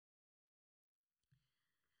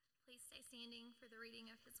Standing for the reading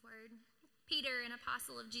of his word. Peter, an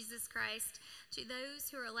apostle of Jesus Christ, to those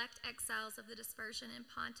who are elect exiles of the dispersion in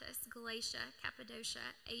Pontus, Galatia,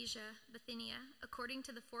 Cappadocia, Asia, Bithynia, according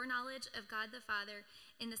to the foreknowledge of God the Father,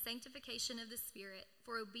 in the sanctification of the Spirit,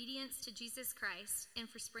 for obedience to Jesus Christ, and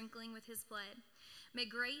for sprinkling with his blood. May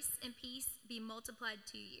grace and peace be multiplied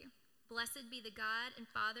to you. Blessed be the God and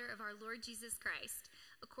Father of our Lord Jesus Christ.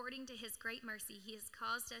 According to his great mercy, he has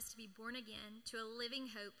caused us to be born again to a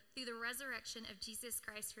living hope through the resurrection of Jesus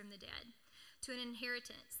Christ from the dead, to an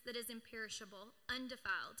inheritance that is imperishable,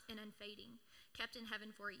 undefiled, and unfading, kept in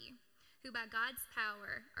heaven for you, who by God's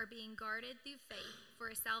power are being guarded through faith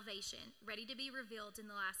for a salvation ready to be revealed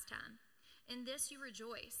in the last time. In this you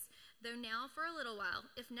rejoice, though now for a little while,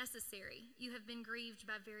 if necessary, you have been grieved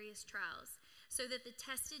by various trials, so that the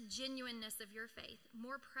tested genuineness of your faith,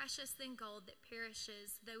 more precious than gold that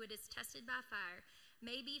perishes though it is tested by fire,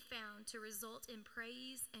 may be found to result in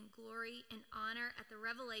praise and glory and honor at the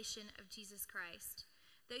revelation of Jesus Christ.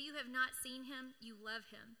 Though you have not seen him, you love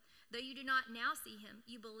him. Though you do not now see him,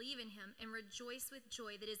 you believe in him and rejoice with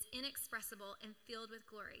joy that is inexpressible and filled with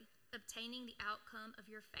glory, obtaining the outcome of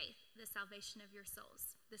your faith, the salvation of your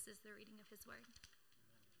souls. This is the reading of his word.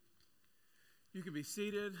 You can be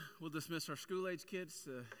seated. We'll dismiss our school-age kids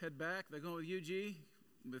to head back. They're going with UG,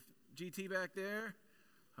 with GT back there.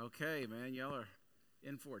 Okay, man, y'all are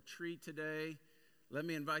in for a treat today. Let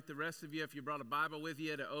me invite the rest of you, if you brought a Bible with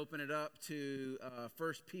you, to open it up to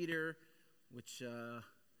 1 Peter, which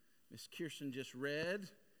Miss Kirsten just read.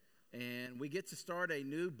 And we get to start a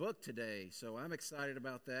new book today, so I'm excited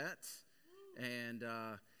about that. And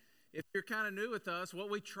if you're kind of new with us, what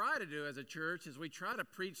we try to do as a church is we try to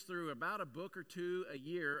preach through about a book or two a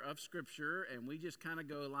year of Scripture, and we just kind of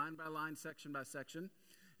go line by line, section by section.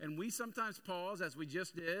 And we sometimes pause, as we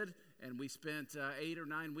just did, and we spent 8 or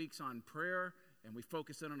 9 weeks on prayer, and we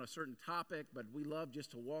focus in on a certain topic, but we love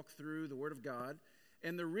just to walk through the Word of God.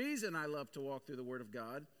 And the reason I love to walk through the Word of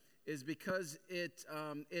God is because it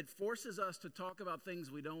forces us to talk about things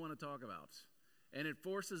we don't want to talk about. And it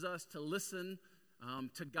forces us to listen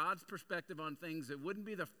to God's perspective on things that wouldn't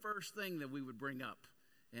be the first thing that we would bring up.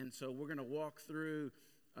 And so we're going to walk through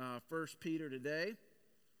 1 Peter today.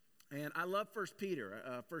 And I love 1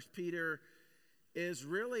 Peter. 1 Peter is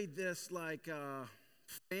really this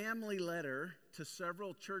family letter to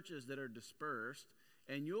several churches that are dispersed.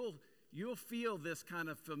 And you'll feel this kind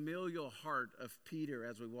of familial heart of Peter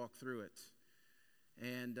as we walk through it.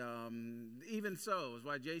 And even so, is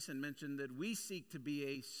why Jason mentioned that we seek to be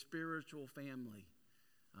a spiritual family.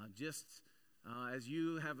 As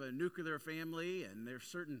you have a nuclear family and there's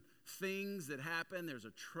certain things that happen, there's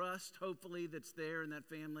a trust, hopefully, that's there in that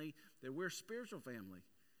family, that we're a spiritual family.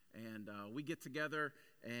 And we get together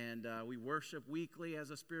and we worship weekly as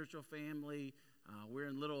a spiritual family. We're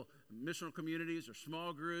in little missional communities or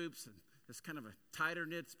small groups, and it's kind of a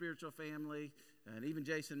tighter-knit spiritual family. And even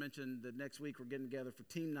Jason mentioned that next week we're getting together for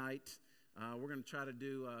team night. We're going to try to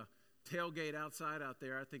do a tailgate outside out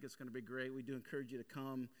there. I think it's going to be great. We do encourage you to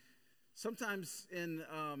come. Sometimes you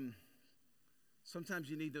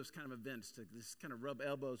need those kind of events to just kind of rub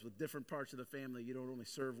elbows with different parts of the family you don't only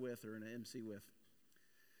serve with or in an MC with.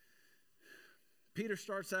 Peter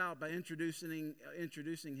starts out by introducing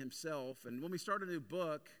himself. And when we start a new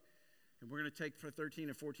book, and we're going to take for 13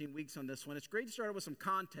 or 14 weeks on this one, it's great to start with some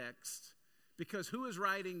context, because who is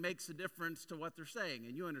writing makes a difference to what they're saying.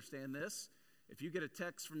 And you understand this. If you get a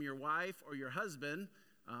text from your wife or your husband,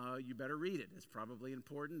 you better read it. It's probably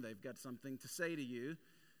important. They've got something to say to you.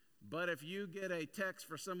 But if you get a text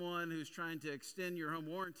for someone who's trying to extend your home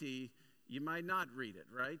warranty, you might not read it,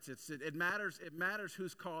 right? It matters. It matters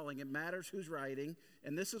who's calling. It matters who's writing.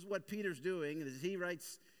 And this is what Peter's doing. Is he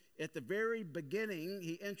writes at the very beginning,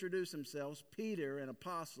 he introduced himself, Peter, an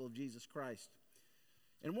apostle of Jesus Christ.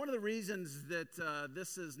 And one of the reasons that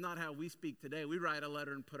this is not how we speak today, we write a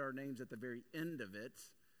letter and put our names at the very end of it.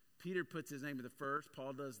 Peter puts his name at the first.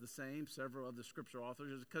 Paul does the same. Several of the scripture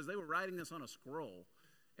authors, because they were writing this on a scroll.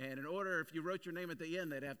 And in order, if you wrote your name at the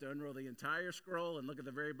end, they'd have to unroll the entire scroll and look at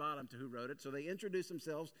the very bottom to who wrote it. So they introduce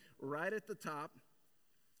themselves right at the top.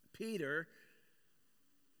 Peter,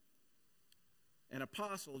 an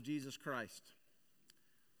apostle of Jesus Christ.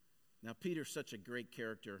 Now, Peter's such a great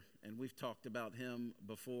character, and we've talked about him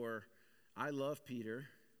before. I love Peter.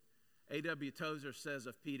 A.W. Tozer says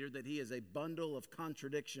of Peter that he is a bundle of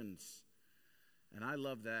contradictions, and I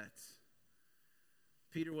love that.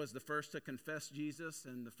 Peter was the first to confess Jesus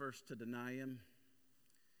and the first to deny him.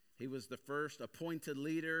 He was the first appointed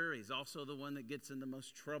leader. He's also the one that gets in the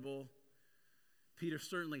most trouble. Peter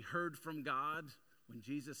certainly heard from God when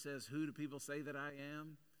Jesus says, "Who do people say that I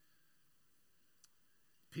am?"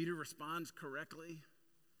 Peter responds correctly.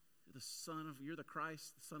 You're the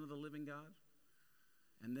Christ, the Son of the living God.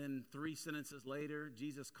 And then 3 sentences later,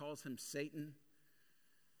 Jesus calls him Satan,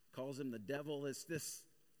 calls him the devil.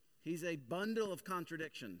 He's a bundle of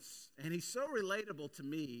contradictions. And he's so relatable to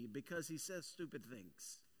me because he says stupid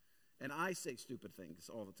things. And I say stupid things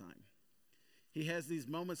all the time. He has these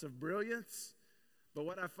moments of brilliance. But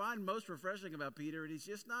what I find most refreshing about Peter, he's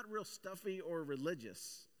just not real stuffy or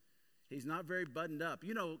religious. He's not very buttoned up.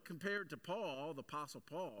 You know, compared to Paul, the Apostle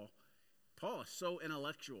Paul is so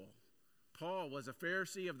intellectual. Paul was a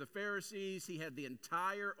Pharisee of the Pharisees. He had the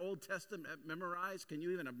entire Old Testament memorized. Can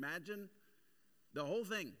you even imagine? The whole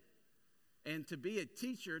thing. And to be a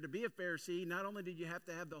teacher, to be a Pharisee, not only did you have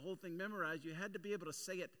to have the whole thing memorized, you had to be able to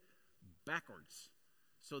say it backwards.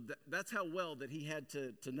 So that's how well that he had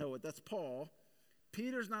to know it. That's Paul.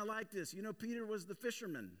 Peter's not like this. You know, Peter was the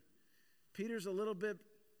fisherman. Peter's a little bit,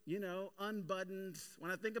 unbuttoned. When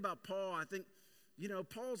I think about Paul, I think,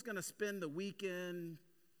 Paul's going to spend the weekend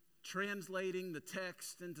translating the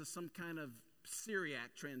text into some kind of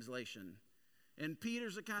Syriac translation. And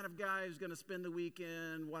Peter's the kind of guy who's going to spend the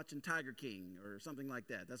weekend watching Tiger King or something like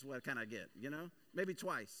that. That's what I kind of get, maybe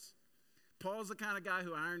twice. Paul's the kind of guy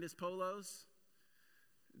who ironed his polos.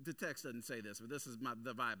 The text doesn't say this, but this is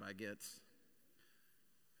the vibe I get.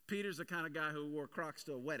 Peter's the kind of guy who wore Crocs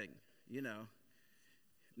to a wedding,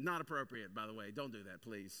 Not appropriate, by the way. Don't do that,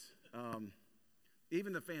 please.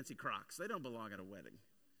 Even the fancy Crocs, they don't belong at a wedding.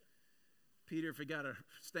 Peter, if he got a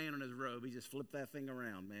stain on his robe, he just flipped that thing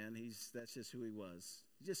around, man. That's just who he was.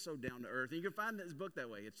 He's just so down to earth. And you can find his book that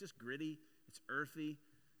way. It's just gritty. It's earthy.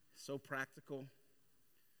 So practical.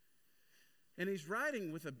 And he's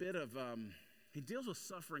writing with a bit of, he deals with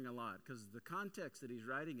suffering a lot because the context that he's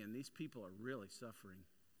writing in, these people are really suffering.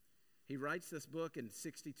 He writes this book in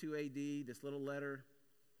 62 AD, this little letter.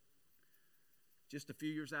 Just a few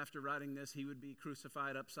years after writing this, he would be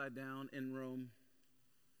crucified upside down in Rome.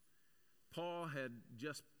 Paul had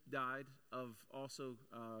just died of also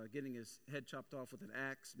getting his head chopped off with an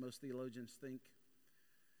axe, most theologians think.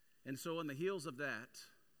 And so on the heels of that,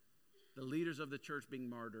 the leaders of the church being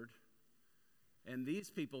martyred, and these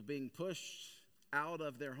people being pushed out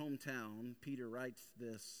of their hometown, Peter writes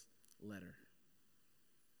this letter.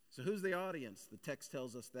 So who's the audience? The text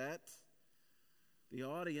tells us that. The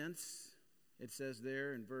audience, it says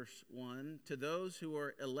there in verse 1, to those who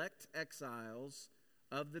are elect exiles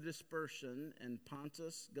of the dispersion in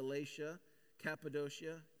Pontus, Galatia,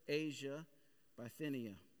 Cappadocia, Asia,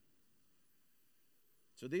 Bithynia.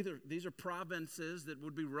 So these are provinces that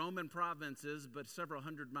would be Roman provinces, but several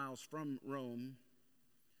hundred miles from Rome.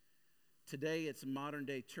 Today it's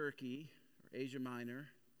modern-day Turkey, or Asia Minor.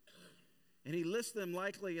 And he lists them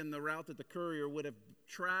likely in the route that the courier would have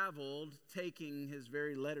traveled, taking his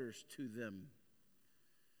very letters to them.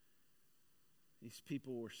 These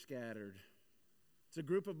people were scattered. It's a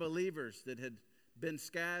group of believers that had been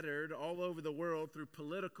scattered all over the world through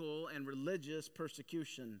political and religious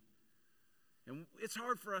persecution. And it's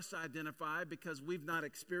hard for us to identify because we've not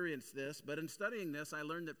experienced this, but in studying this, I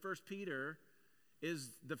learned that 1 Peter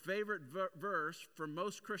is the favorite verse for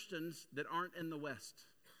most Christians that aren't in the West,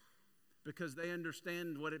 because they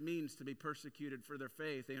understand what it means to be persecuted for their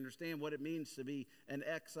faith. They understand what it means to be an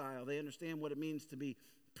exile. They understand what it means to be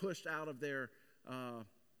pushed out of their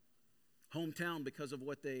hometown because of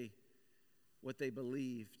what they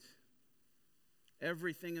believed.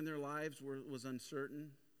 Everything in their lives was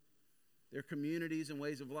uncertain. Their communities and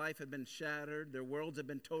ways of life had been shattered. Their worlds had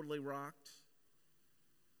been totally rocked.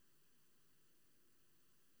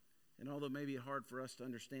 And although maybe it's hard for us to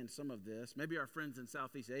understand some of this, maybe our friends in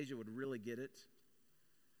Southeast Asia would really get it.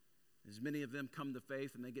 As many of them come to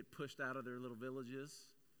faith and they get pushed out of their little villages.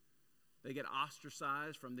 They get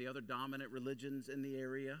ostracized from the other dominant religions in the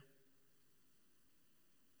area.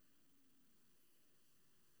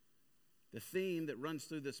 The theme that runs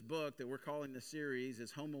through this book that we're calling this series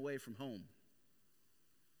is home away from home.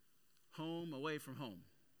 Home away from home.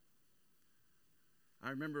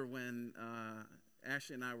 I remember when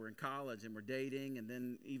Ashley and I were in college and were dating and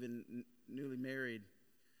then even newly married.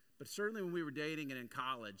 But certainly when we were dating and in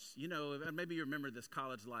college, maybe you remember this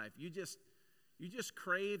college life. You just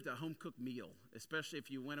craved a home-cooked meal, especially if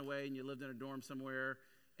you went away and you lived in a dorm somewhere.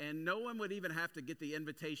 And no one would even have to get the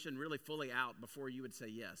invitation really fully out before you would say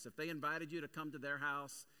yes. If they invited you to come to their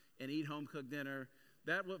house and eat home-cooked dinner,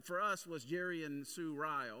 that for us was Jerry and Sue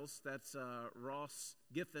Riles. That's Ross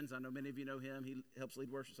Giffens. I know many of you know him. He helps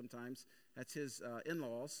lead worship sometimes. That's his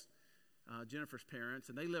in-laws, Jennifer's parents.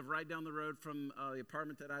 And they live right down the road from the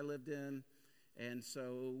apartment that I lived in. And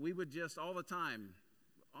so we would just all the time,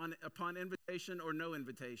 upon invitation or no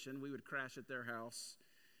invitation, we would crash at their house.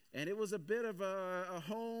 And it was a bit of a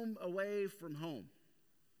home away from home.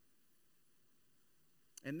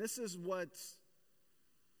 And this is what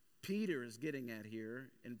Peter is getting at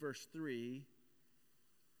here in verse 3.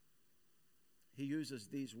 He uses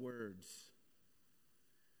these words.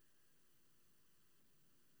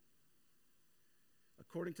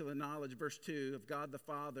 According to the knowledge, verse 2, of God the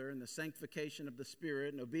Father and the sanctification of the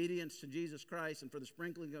Spirit and obedience to Jesus Christ and for the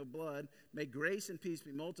sprinkling of blood, may grace and peace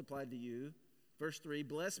be multiplied to you. Verse 3,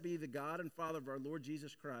 blessed be the God and Father of our Lord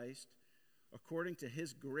Jesus Christ. According to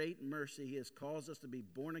his great mercy, he has caused us to be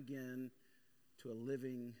born again to a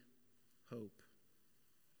living hope.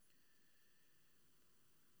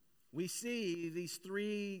 We see these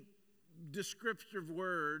three descriptive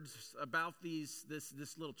words about this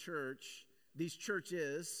little church, these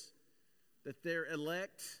churches, that they're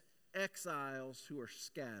elect exiles who are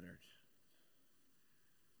scattered.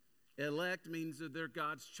 Elect means that they're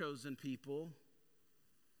God's chosen people.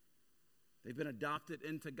 They've been adopted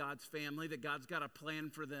into God's family, that God's got a plan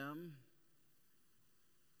for them.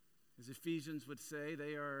 As Ephesians would say,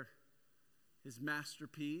 they are his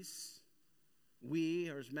masterpiece. We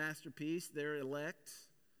are his masterpiece. They're elect.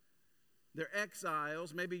 They're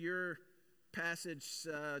exiles. Maybe your passage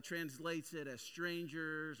translates it as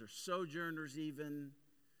strangers or sojourners even.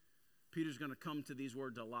 Peter's going to come to these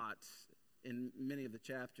words a lot in many of the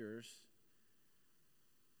chapters.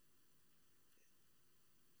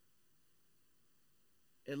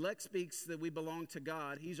 Elect speaks that we belong to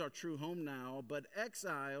God. He's our true home now. But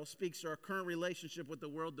exile speaks to our current relationship with the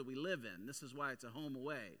world that we live in. This is why it's a home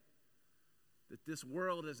away. That this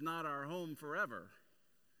world is not our home forever.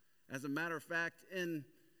 As a matter of fact,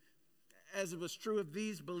 as it was true of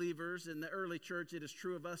these believers in the early church, it is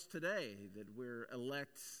true of us today, that we're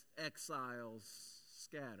elect exiles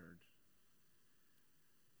scattered.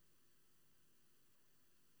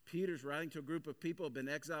 Peter's writing to a group of people who have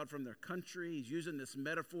been exiled from their country. He's using this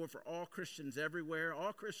metaphor for all Christians everywhere.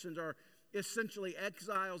 All Christians are essentially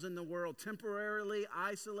exiles in the world, temporarily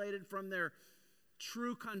isolated from their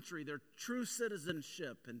true country, their true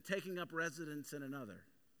citizenship, and taking up residence in another.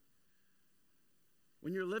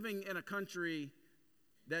 When you're living in a country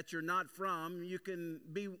that you're not from, you can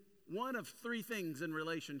be one of three things in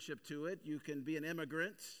relationship to it. You can be an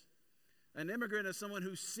immigrant. An immigrant is someone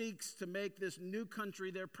who seeks to make this new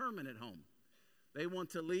country their permanent home. They want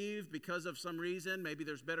to leave because of some reason. Maybe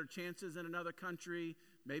there's better chances in another country.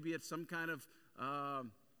 Maybe it's some kind of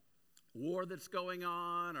war that's going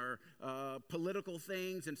on or political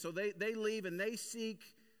things. And so they leave and they seek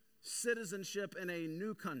citizenship in a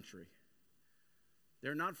new country.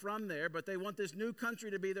 They're not from there, but they want this new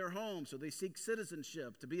country to be their home. So they seek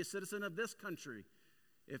citizenship, to be a citizen of this country.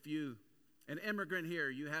 If you an immigrant here,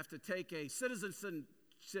 you have to take a citizenship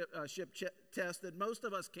test that most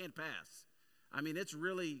of us can't pass. I mean, it's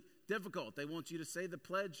really difficult. They want you to say the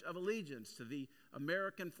Pledge of Allegiance to the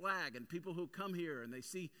American flag. And people who come here and they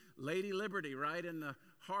see Lady Liberty right in the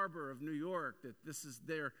harbor of New York, that this is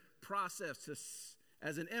their process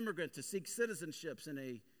as an immigrant to seek citizenships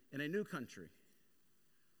in a new country.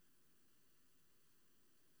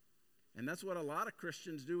 And that's what a lot of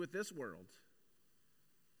Christians do with this world.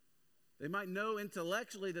 They might know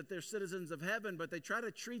intellectually that they're citizens of heaven, but they try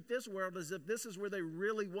to treat this world as if this is where they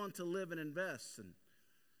really want to live and invest. And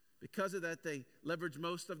because of that, they leverage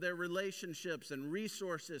most of their relationships and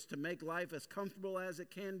resources to make life as comfortable as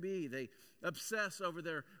it can be. They obsess over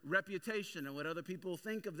their reputation and what other people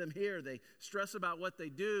think of them here. They stress about what they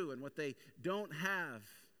do and what they don't have.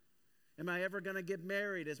 Am I ever going to get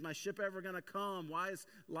married? Is my ship ever going to come? Why is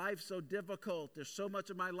life so difficult? There's so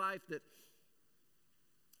much of my life that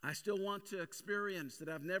I still want to experience that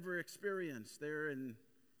I've never experienced. They're an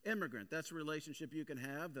immigrant. That's a relationship you can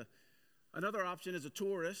have. Another option is a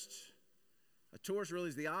tourist. A tourist really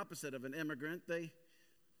is the opposite of an immigrant. They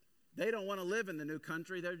don't want to live in the new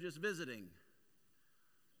country. They're just visiting.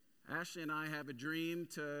 Ashley and I have a dream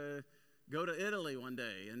to go to Italy one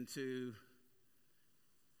day and to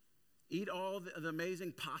eat all the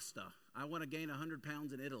amazing pasta. I want to gain 100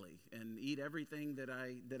 pounds in Italy and eat everything that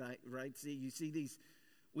I right. See, you see these.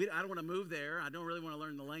 I don't want to move there. I don't really want to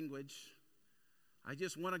learn the language. I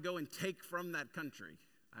just want to go and take from that country.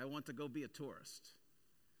 I want to go be a tourist.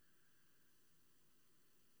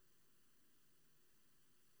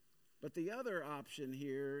 But the other option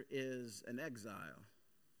here is an exile.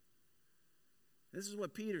 This is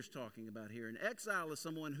what Peter's talking about here. An exile is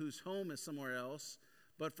someone whose home is somewhere else,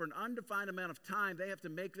 but for an undefined amount of time, they have to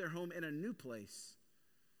make their home in a new place.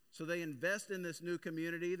 So they invest in this new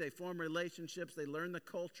community, they form relationships, they learn the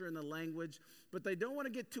culture and the language, but they don't want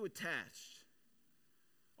to get too attached.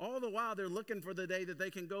 All the while, they're looking for the day that they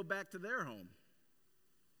can go back to their home.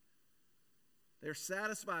 They're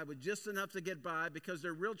satisfied with just enough to get by because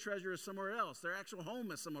their real treasure is somewhere else. Their actual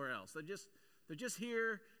home is somewhere else. They're just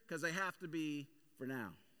here because they have to be for now.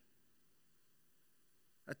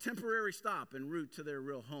 A temporary stop en route to their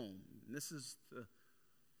real home. And this is the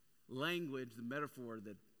language, the metaphor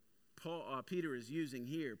that Peter is using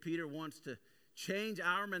here. Peter wants to change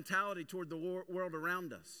our mentality toward the world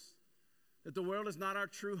around us. That the world is not our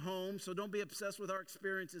true home, so don't be obsessed with our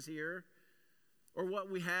experiences here or what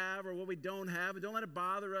we have or what we don't have. And don't let it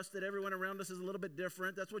bother us that everyone around us is a little bit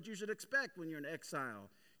different. That's what you should expect when you're in exile.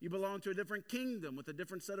 You belong to a different kingdom with a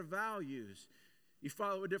different set of values. You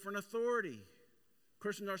follow a different authority.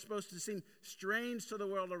 Christians are supposed to seem strange to the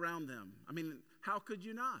world around them. I mean, how could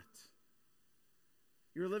you not?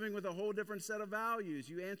 You're living with a whole different set of values.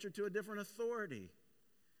 You answer to a different authority.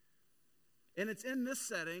 And it's in this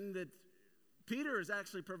setting that Peter is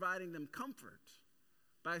actually providing them comfort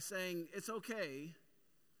by saying, it's okay.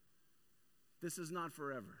 This is not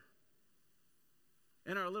forever.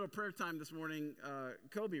 In our little prayer time this morning,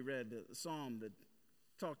 Kobe read a psalm that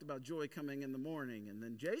talked about joy coming in the morning. And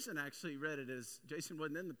then Jason actually read it as, Jason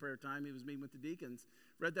wasn't in the prayer time, he was meeting with the deacons,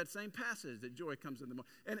 read that same passage that joy comes in the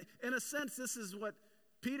morning. And in a sense, this is what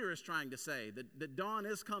Peter is trying to say, that dawn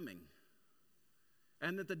is coming.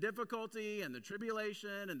 And that the difficulty and the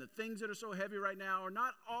tribulation and the things that are so heavy right now are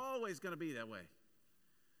not always going to be that way.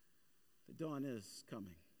 The dawn is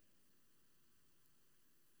coming.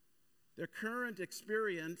 Their current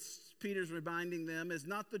experience, Peter's reminding them, is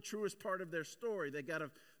not the truest part of their story. They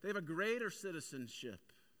have a greater citizenship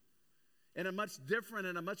in a much different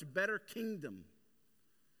and a much better kingdom.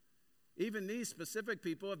 Even these specific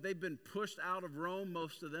people, if they've been pushed out of Rome,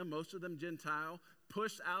 most of them Gentile,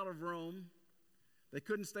 pushed out of Rome. They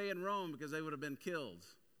couldn't stay in Rome because they would have been killed.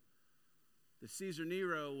 The Caesar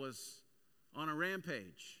Nero was on a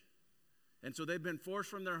rampage. And so they've been forced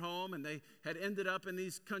from their home, and they had ended up in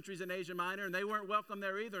these countries in Asia Minor, and they weren't welcome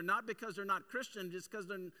there either, not because they're not Christian, just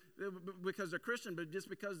because they're Christian, but just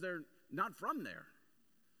because they're not from there.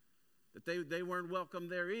 That they weren't welcome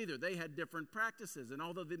there either. They had different practices. And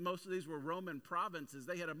although most of these were Roman provinces,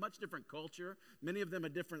 they had a much different culture, many of them a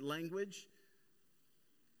different language.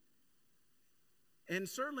 And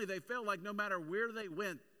certainly they felt like no matter where they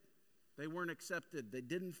went, they weren't accepted. They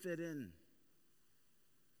didn't fit in.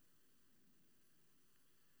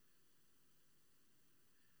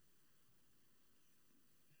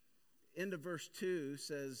 End of verse 2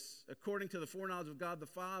 says, according to the foreknowledge of God the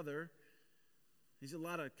Father, these are a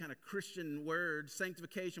lot of kind of Christian words.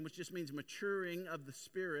 Sanctification, which just means maturing of the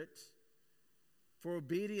Spirit for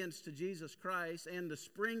obedience to Jesus Christ and the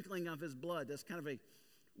sprinkling of His blood. That's kind of a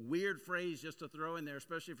weird phrase just to throw in there,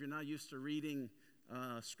 especially if you're not used to reading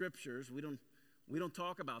scriptures. We don't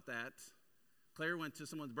talk about that. Claire went to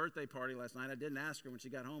someone's birthday party last night. I didn't ask her when she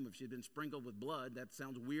got home if she'd been sprinkled with blood. That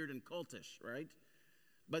sounds weird and cultish, right?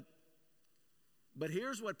 But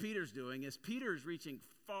here's what Peter's doing, is Peter's reaching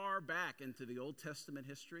far back into the Old Testament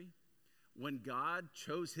history when God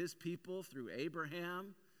chose His people through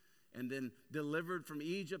Abraham and then delivered from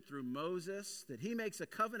Egypt through Moses, that He makes a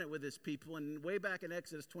covenant with His people. And way back in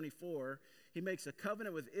Exodus 24, He makes a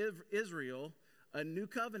covenant with Israel, a new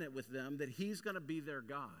covenant with them, that He's going to be their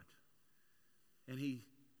God. And He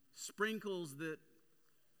sprinkles them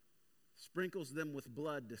with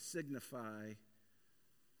blood to signify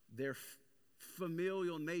their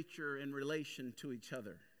familial nature in relation to each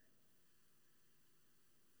other.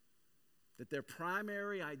 That their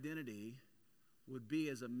primary identity would be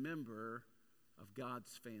as a member of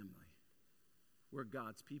God's family. We're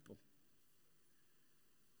God's people.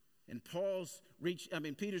 And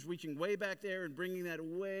Peter's reaching way back there and bringing that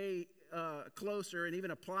way closer and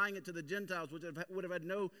even applying it to the Gentiles, which would have had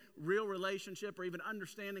no real relationship or even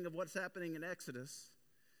understanding of what's happening in Exodus.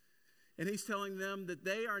 And he's telling them that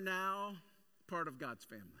they are now part of God's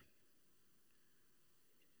family.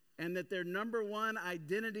 And that their number one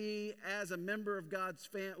identity as a member of God's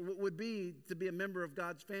family would be to be a member of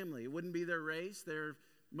God's family. It wouldn't be their race.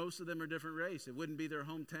 Most of them are different race. It wouldn't be their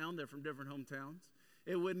hometown. They're from different hometowns.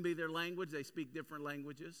 It wouldn't be their language. They speak different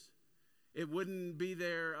languages. It wouldn't be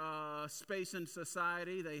their space in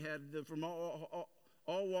society. They had from all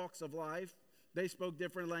walks of life. They spoke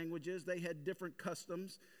different languages. They had different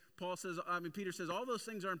customs. Peter says all those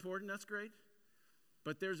things are important. That's great.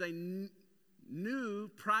 But there's a new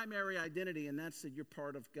primary identity, and that's that you're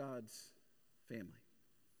part of God's family.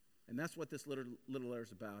 And that's what this little letter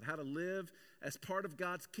is about. How to live as part of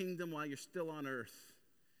God's kingdom while you're still on earth.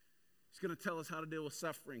 He's going to tell us how to deal with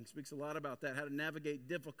suffering. Speaks a lot about that. How to navigate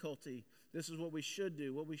difficulty. This is what we should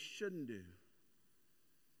do, what we shouldn't do.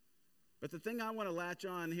 But the thing I want to latch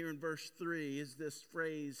on here in verse 3 is this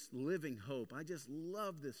phrase, living hope. I just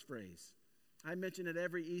love this phrase. I mention it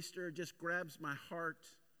every Easter. It just grabs my heart.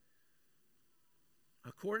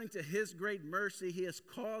 According to his great mercy, he has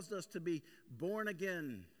caused us to be born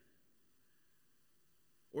again,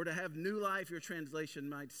 or to have new life, your translation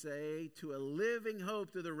might say, to a living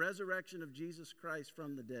hope through the resurrection of Jesus Christ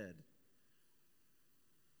from the dead.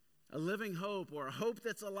 A living hope, or a hope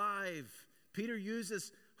that's alive. Peter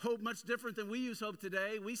uses hope much different than we use hope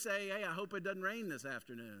today. We say, hey, I hope it doesn't rain this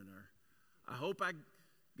afternoon, or I hope I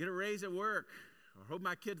get a raise at work, or hope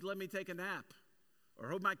my kids let me take a nap, or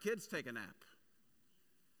hope my kids take a nap.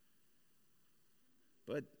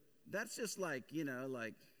 But that's just like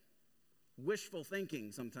wishful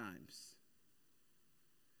thinking sometimes.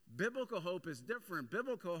 Biblical hope is different.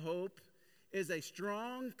 Biblical hope is a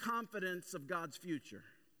strong confidence of God's future.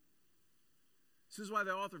 This is why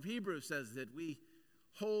the author of Hebrews says that we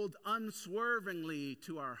hold unswervingly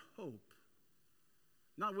to our hope.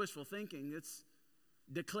 Not wishful thinking, it's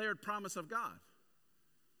declared promise of God.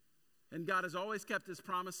 And God has always kept his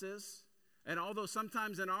promises. And although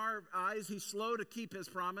sometimes in our eyes he's slow to keep his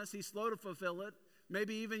promise, he's slow to fulfill it.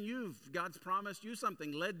 Maybe even God's promised you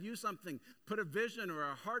something, led you something, put a vision or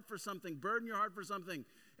a heart for something, burden your heart for something.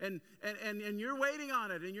 And you're waiting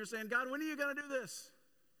on it and you're saying, God, when are you going to do this?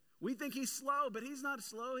 We think he's slow, but he's not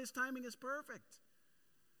slow. His timing is perfect.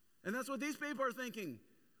 And that's what these people are thinking.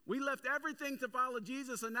 We left everything to follow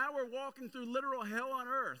Jesus, and now we're walking through literal hell on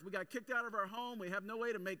earth. We got kicked out of our home. We have no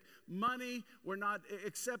way to make money. We're not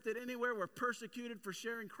accepted anywhere. We're persecuted for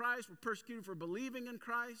sharing Christ. We're persecuted for believing in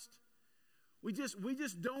Christ. We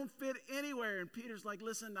just don't fit anywhere. And Peter's like,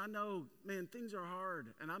 listen, I know, man, things are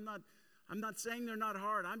hard. And I'm not saying they're not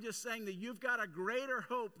hard. I'm just saying that you've got a greater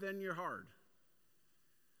hope than you're hard.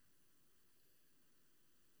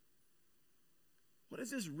 What is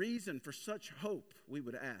his reason for such hope, we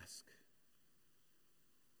would ask?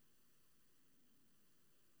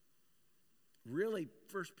 Really,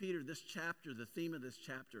 1 Peter, this chapter, the theme of this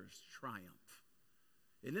chapter is triumph.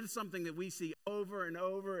 And it is something that we see over and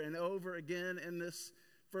over and over again in this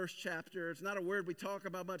first chapter. It's not a word we talk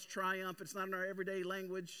about much, triumph. It's not in our everyday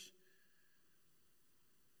language.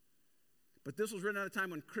 But this was written at a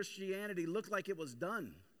time when Christianity looked like it was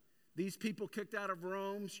done. These people kicked out of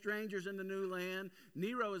Rome, strangers in the new land.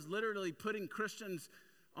 Nero is literally putting Christians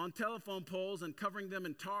on telephone poles and covering them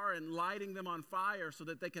in tar and lighting them on fire so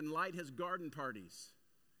that they can light his garden parties.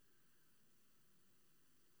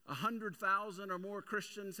 100,000 or more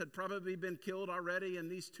Christians had probably been killed already in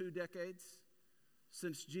these 2 decades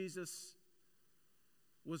since Jesus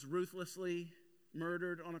was ruthlessly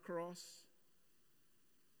murdered on a cross.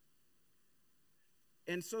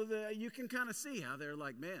 And so you can kind of see how they're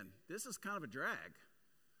like, man, this is kind of a drag.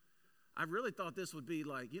 I really thought this would be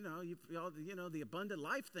like, the abundant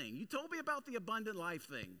life thing. You told me about the abundant life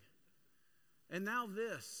thing. And now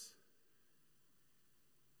this.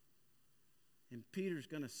 And Peter's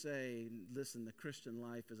going to say, listen, the Christian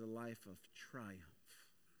life is a life of triumph.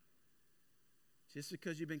 Just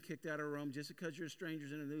because you've been kicked out of Rome, just because you're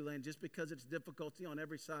strangers in a new land, just because it's difficulty on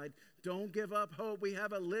every side, don't give up hope. We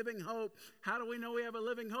have a living hope. How do we know we have a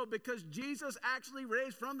living hope? Because Jesus actually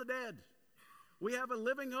raised from the dead. We have a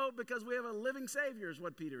living hope because we have a living Savior, is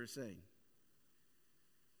what Peter is saying.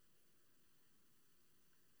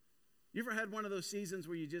 You ever had one of those seasons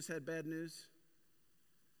where you just had bad news?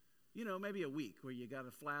 Maybe a week where you got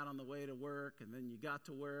a flat on the way to work, and then you got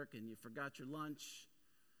to work and you forgot your lunch.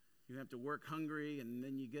 You have to work hungry, and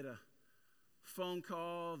then you get a phone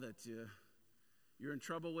call that you're in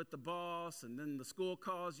trouble with the boss, and then the school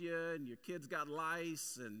calls you, and your kids got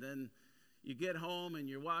lice, and then you get home, and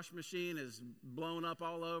your wash machine is blown up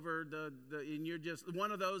all over, and you're just one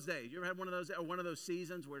of those days. You ever had one of those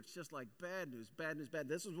seasons where it's just like bad news, bad news, bad.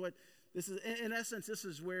 This is in essence, this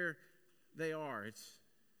is where they are.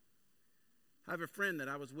 I have a friend that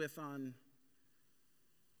I was with on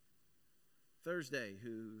Thursday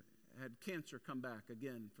who had cancer come back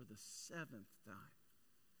again for the 7th time.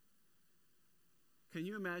 Can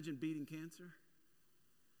you imagine beating cancer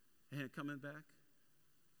and it coming back?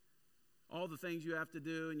 All the things you have to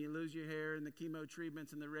do, and you lose your hair, and the chemo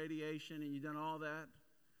treatments, and the radiation, and you've done all that,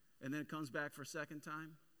 and then it comes back for a second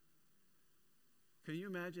time? Can you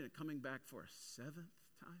imagine it coming back for a 7th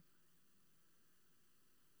time?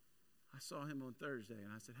 I saw him on Thursday,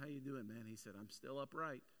 and I said, how you doing, man? He said, I'm still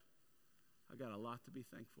upright. I got a lot to be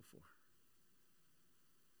thankful for.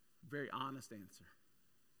 Very honest answer.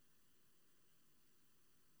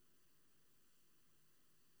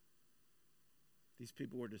 These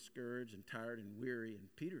people were discouraged and tired and weary,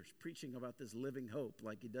 and Peter's preaching about this living hope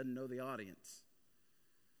like he doesn't know the audience.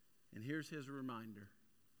 And here's his reminder.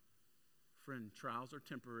 Friend, trials are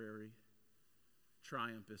temporary.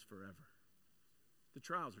 Triumph is forever. The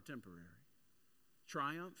trials are temporary.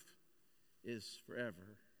 Triumph is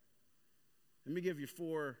forever. Let me give you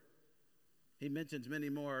 4. He mentions many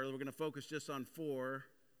more. We're going to focus just on 4.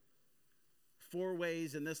 4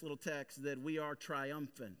 ways in this little text that we are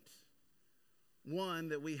triumphant. 1,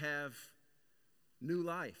 that we have new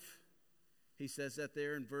life. He says that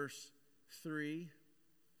there in verse 3.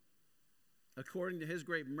 According to his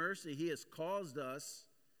great mercy, he has caused us,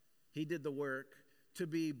 he did the work, to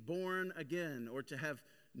be born again, or to have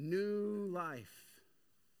new life.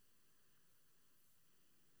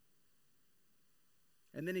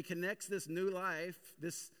 And then he connects this new life,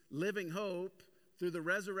 this living hope, through the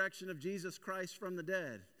resurrection of Jesus Christ from the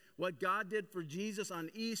dead. What God did for Jesus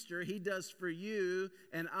on Easter, he does for you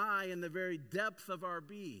and I in the very depth of our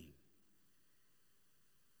being.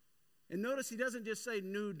 And notice he doesn't just say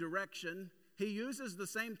new direction. He uses the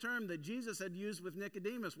same term that Jesus had used with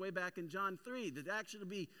Nicodemus way back in John 3, that actually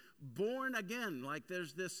be born again, like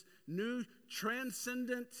there's this new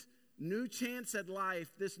transcendent, new chance at life,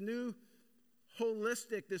 this new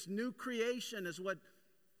holistic, this new creation is what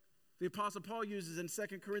the Apostle Paul uses in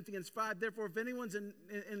 2 Corinthians 5. Therefore, if anyone's in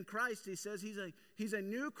Christ, he says he's a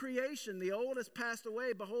new creation. The old has passed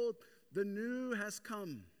away. Behold, the new has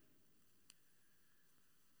come.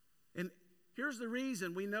 And here's the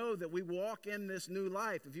reason we know that we walk in this new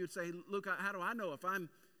life. If you would say, Luke, how do I know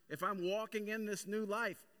if I'm walking in this new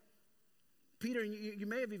life? Peter, you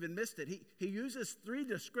may have even missed it. He uses 3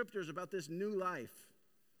 descriptors about this new life.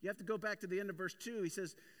 You have to go back to the end of verse 2. He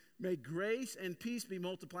says, may grace and peace be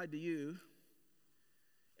multiplied to you.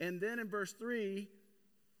 And then in verse 3,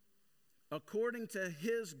 according to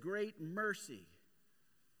his great mercy.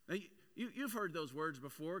 Now, you've heard those words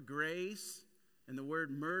before, grace and the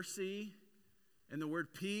word mercy and the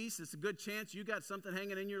word peace. It's a good chance you got something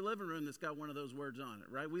hanging in your living room that's got one of those words on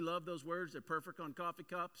it, right? We love those words. They're perfect on coffee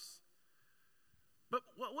cups. But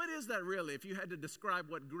what is that really, if you had to describe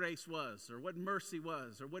what grace was, or what mercy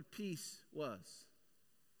was, or what peace was?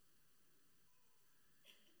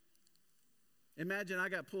 Imagine I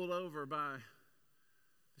got pulled over by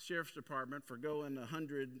the sheriff's department for going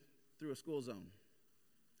 100 through a school zone.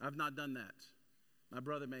 I've not done that. My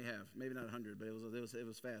brother may have, maybe not 100, but it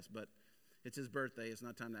was fast. But it's his birthday. It's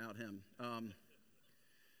not time to out him.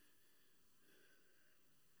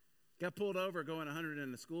 Got pulled over going 100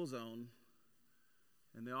 in the school zone.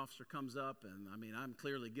 And the officer comes up, and I'm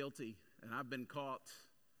clearly guilty, and I've been caught.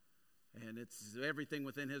 And it's everything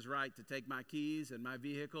within his right to take my keys and my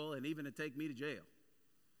vehicle and even to take me to jail.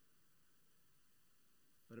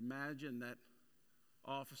 But imagine that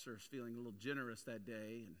officer is feeling a little generous that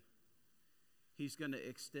day, and he's going to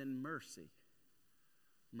extend mercy.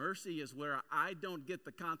 Mercy is where I don't get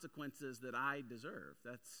the consequences that I deserve.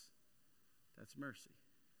 That's mercy.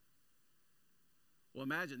 Well,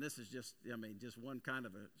 imagine this is just one kind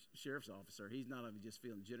of a sheriff's officer. He's not only just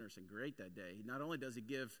feeling generous and great that day. Not only does he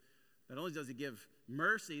give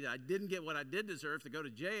mercy that I didn't get what I did deserve to go to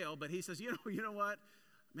jail, but he says, you know what?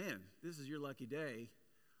 Man, this is your lucky day.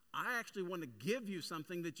 I actually want to give you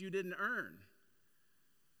something that you didn't earn.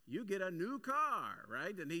 You get a new car,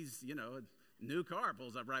 right? And he's, a new car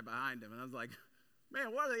pulls up right behind him. And I was like,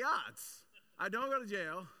 man, what are the odds? I don't go to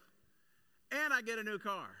jail, and I get a new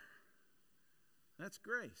car. That's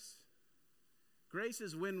grace. Grace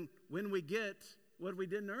is when we get what we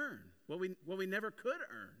didn't earn, what we never could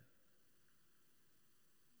earn.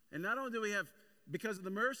 And not only do we have, because of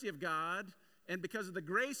the mercy of God and because of the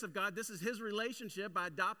grace of God, this is his relationship by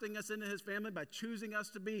adopting us into his family, by choosing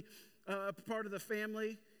us to be a part of the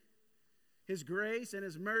family, his grace and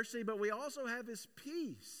his mercy, but we also have his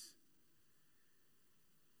peace.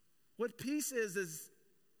 What peace is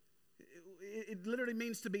it literally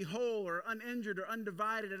means to be whole or uninjured or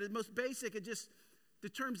undivided. At its most basic, it just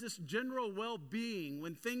determines this general well-being.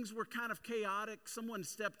 When things were kind of chaotic, someone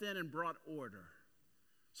stepped in and brought order.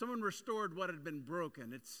 Someone restored what had been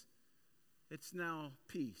broken. It's now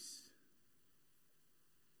peace.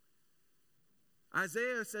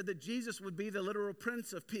 Isaiah said that Jesus would be the literal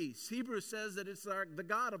Prince of Peace. Hebrews says that it's the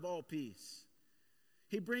God of all peace.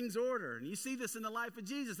 He brings order. And you see this in the life of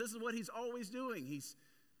Jesus. This is what he's always doing. He's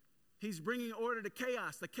bringing order to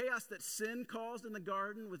chaos, the chaos that sin caused in the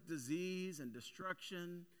garden with disease and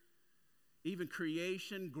destruction. Even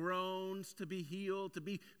creation groans to be healed, to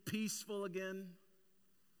be peaceful again.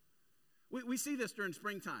 We see this during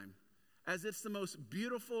springtime, as it's the most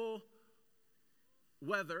beautiful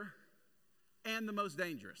weather and the most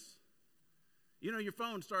dangerous. Your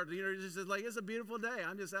phone started, it's just like, it's a beautiful day.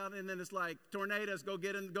 I'm just out, and then it's like, tornadoes, go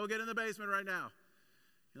get in the basement right now.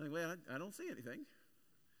 You're like, well, I don't see anything.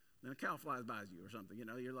 Then a cow flies by you or something,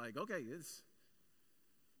 You're like, okay,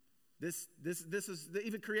 this is,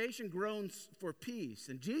 even creation groans for peace.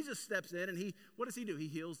 And Jesus steps in and what does he do? He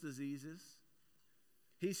heals diseases.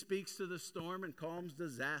 He speaks to the storm and calms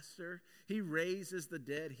disaster. He raises the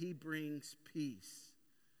dead. He brings peace.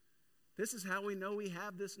 This is how we know we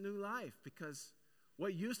have this new life, because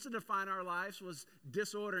what used to define our lives was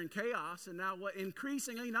disorder and chaos, and now what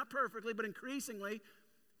increasingly, not perfectly, but increasingly,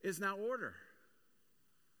 is now order.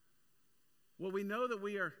 Well, we know that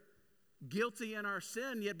we are guilty in our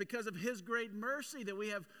sin, yet because of his great mercy that we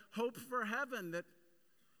have hope for heaven,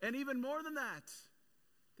 and even more than that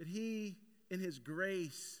he, in his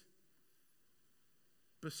grace,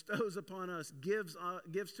 bestows upon us, gives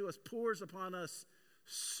to us, pours upon us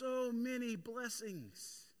so many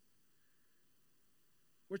blessings.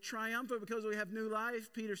 We're triumphant because we have new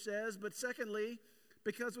life, Peter says, but secondly,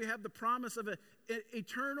 because we have the promise of an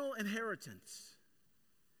eternal inheritance.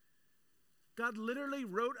 God literally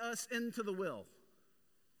wrote us into the will.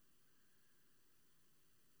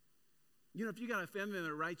 If you got a family member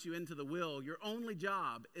that writes you into the will, your only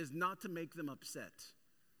job is not to make them upset,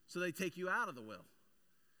 so they take you out of the will.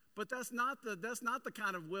 But that's not the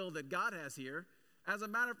kind of will that God has here. As a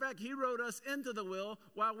matter of fact, he wrote us into the will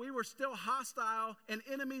while we were still hostile and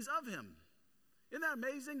enemies of him. Isn't that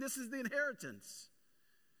amazing? This is the inheritance.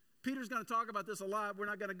 Peter's going to talk about this a lot. We're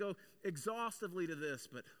not going to go exhaustively to this,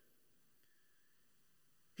 but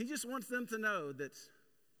he just wants them to know that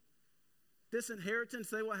this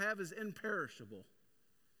inheritance they will have is imperishable.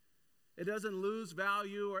 It doesn't lose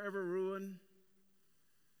value or ever ruin.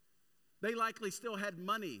 They likely still had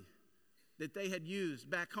money that they had used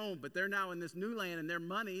back home, but they're now in this new land, and their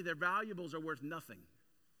money, their valuables are worth nothing.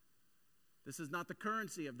 This is not the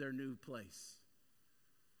currency of their new place.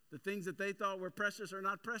 The things that they thought were precious are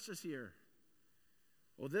not precious here.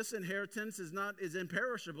 Well, this inheritance is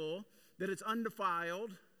imperishable, that it's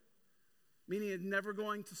undefiled, meaning it's never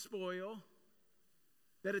going to spoil,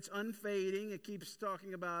 that it's unfading. It keeps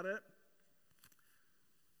talking about it.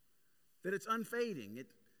 That it's unfading.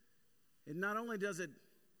 It not only does it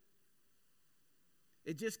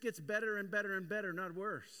just gets better and better and better, not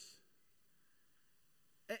worse.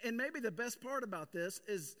 And maybe the best part about this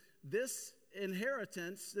is this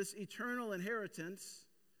inheritance, this eternal inheritance,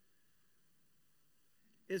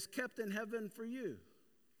 is kept in heaven for you.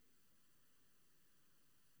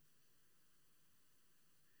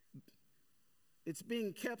 It's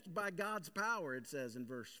being kept by God's power, it says in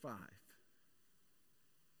verse 5.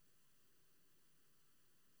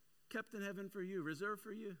 Kept in heaven for you, reserved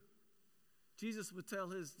for you. Jesus would tell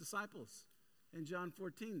his disciples in John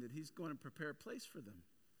 14 that he's going to prepare a place for them,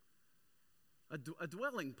 a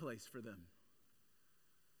dwelling place for them.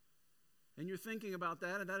 And you're thinking about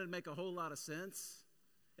that, and that would make a whole lot of sense.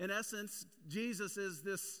 In essence, Jesus is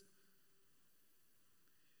this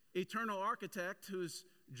eternal architect who's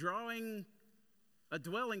drawing a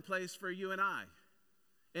dwelling place for you and I.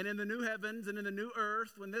 And in the new heavens and in the new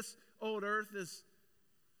earth, when this old earth is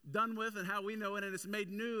done with and how we know it and it's made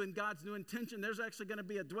new in God's new intention, there's actually going to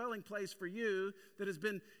be a dwelling place for you that has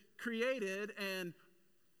been created and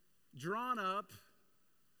drawn up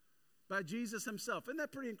by Jesus himself. Isn't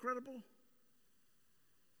that pretty incredible?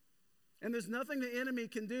 And there's nothing the enemy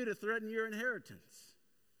can do to threaten your inheritance.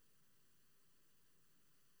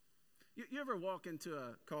 You ever walk into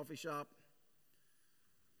a coffee shop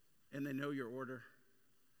and they know your order?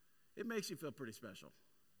 It makes you feel pretty special.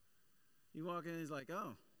 You walk in and he's like,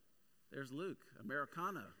 oh, there's Luke,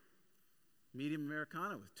 Americano, medium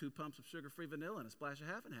Americano with 2 pumps of sugar-free vanilla and a splash of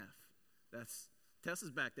half and half. That's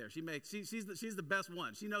Tessa's back there. She's the best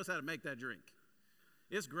one. She knows how to make that drink.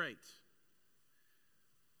 It's great.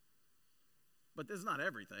 But this is not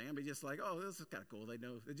everything. I mean, just like, oh, this is kind of cool. They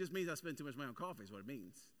know. It just means I spend too much money on coffee is what it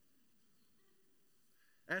means.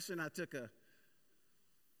 Ashley and I took a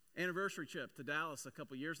anniversary trip to Dallas a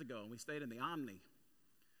couple years ago, and we stayed in the Omni.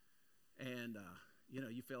 And,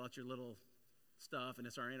 you fill out your little stuff, and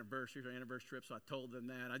it's our anniversary trip, so I told them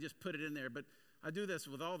that. I just put it in there, but I do this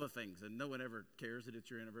with all the things, and no one ever cares that it's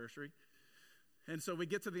your anniversary. And so we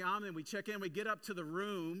get to the Omni, and we check in, we get up to the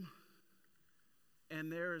room, and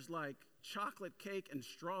there's like chocolate cake and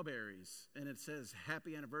strawberries, and it says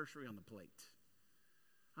happy anniversary on the plate.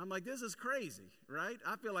 I'm like, this is crazy, right?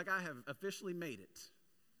 I feel like I have officially made it.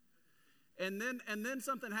 And then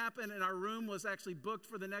something happened, and our room was actually booked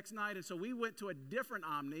for the next night. And so we went to a different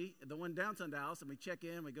Omni, the one downtown Dallas, and we check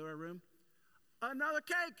in, we go to our room. Another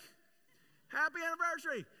cake. Happy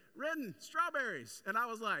anniversary. Written strawberries. And I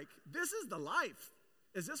was like, this is the life.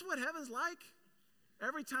 Is this what heaven's like?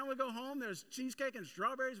 Every time we go home, there's cheesecake and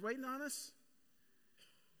strawberries waiting on us.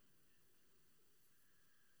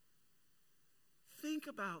 think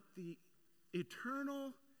about the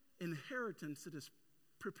eternal inheritance that is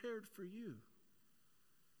prepared for you.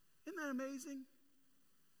 Isn't that amazing?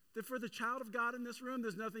 That for the child of God in this room,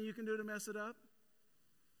 there's nothing you can do to mess it up.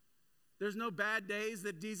 There's no bad days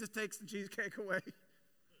that Jesus takes the cheesecake away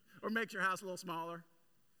or makes your house a little smaller.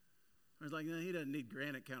 Or it's like, no, he doesn't need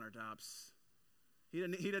granite countertops. He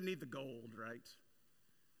doesn't need the gold, right?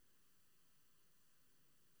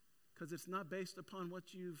 Because it's not based upon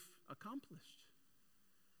what you've accomplished.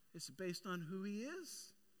 It's based on who he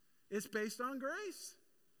is. It's based on grace.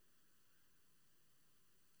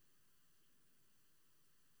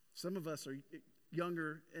 Some of us are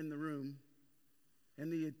younger in the room,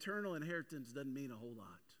 and the eternal inheritance doesn't mean a whole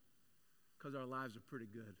lot because our lives are pretty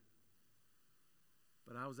good.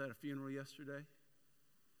 But I was at a funeral yesterday,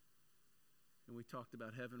 and we talked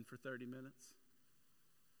about heaven for 30 minutes,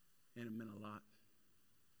 and it meant a lot.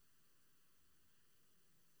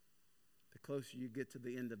 The closer you get to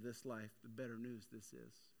the end of this life, the better news this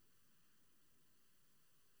is.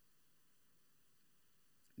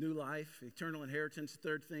 New life, eternal inheritance.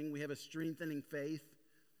 Third thing, we have a strengthening faith.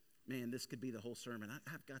 Man, this could be the whole sermon.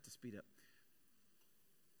 I've got to speed up.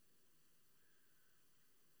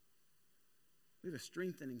 We have a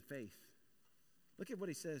strengthening faith. Look at what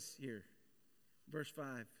he says here. Verse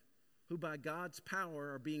 5. Who by God's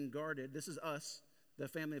power are being guarded. This is us, the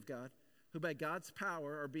family of God. Who by God's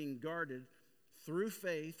power are being guarded through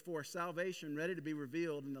faith for salvation ready to be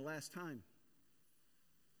revealed in the last time.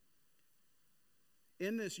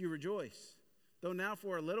 In this you rejoice, though now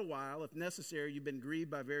for a little while, if necessary, you've been grieved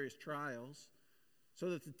by various trials, so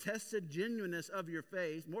that the tested genuineness of your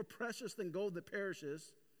faith, more precious than gold that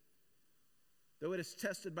perishes, though it is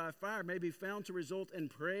tested by fire, may be found to result in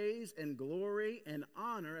praise and glory and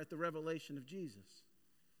honor at the revelation of Jesus.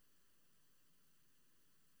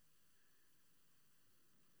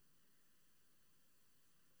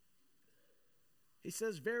 He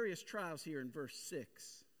says various trials here in verse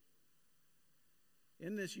 6.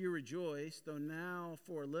 In this you rejoice, though now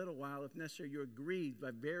for a little while, if necessary, you are grieved by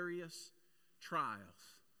various trials.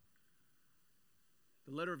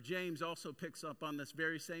 The letter of James also picks up on this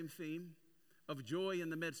very same theme of joy in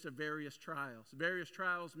the midst of various trials. Various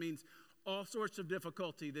trials means all sorts of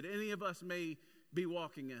difficulty that any of us may be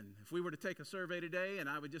walking in. If we were to take a survey today and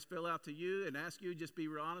I would just fill out to you and ask you, just be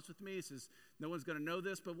real honest with me, it says no one's going to know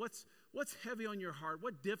this, but what's heavy on your heart?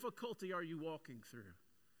 What difficulty are you walking through?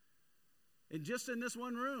 And just in this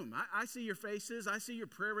one room, I see your faces. I see your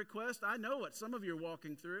prayer requests. I know what some of you are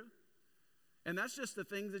walking through. And that's just the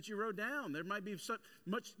things that you wrote down. There might be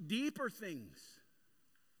much deeper things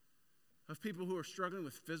of people who are struggling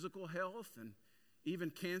with physical health and even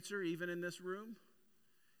cancer, even in this room,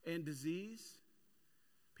 and disease.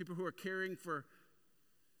 People who are caring for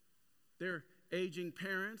their aging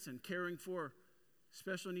parents and caring for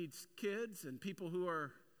special needs kids, and people who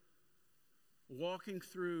are walking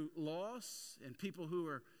through loss, and people who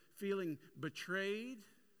are feeling betrayed,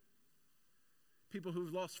 people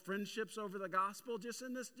who've lost friendships over the gospel, just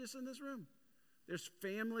in this room. There's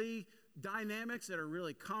family dynamics that are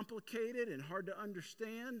really complicated and hard to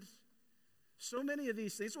understand. So many of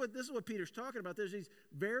these things. This is what Peter's talking about. There's these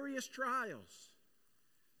various trials.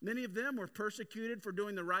 Many of them were persecuted for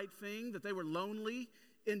doing the right thing, that they were lonely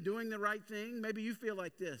in doing the right thing. Maybe you feel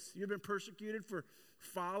like this. You've been persecuted for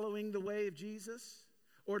following the way of Jesus,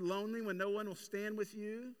 or lonely when no one will stand with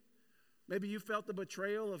you. Maybe you felt the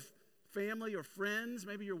betrayal of family or friends.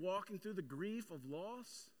 Maybe you're walking through the grief of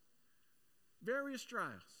loss. Various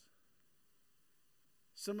trials.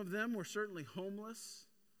 Some of them were certainly homeless,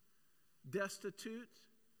 destitute.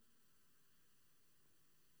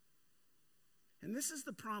 And this is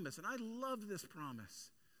the promise, and I love this promise.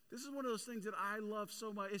 This is one of those things that I love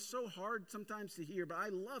so much. It's so hard sometimes to hear, but I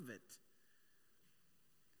love it.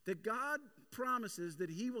 That God promises that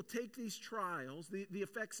he will take these trials, the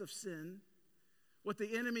effects of sin, what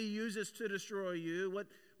the enemy uses to destroy you,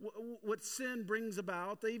 what sin brings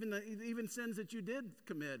about, even sins that you did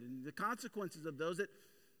commit, and the consequences of those,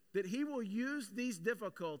 that he will use these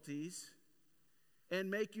difficulties and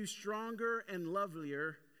make you stronger and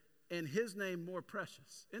lovelier, and his name more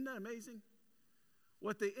precious. Isn't that amazing?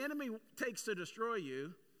 What the enemy takes to destroy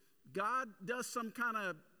you, God does some kind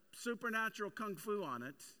of supernatural kung fu on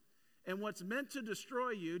it. And what's meant to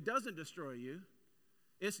destroy you doesn't destroy you.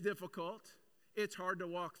 It's difficult. It's hard to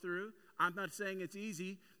walk through. I'm not saying it's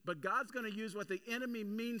easy, but God's going to use what the enemy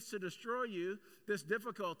means to destroy you, this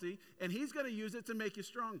difficulty, and he's going to use it to make you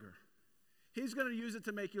stronger. He's going to use it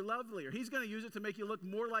to make you lovelier. He's going to use it to make you look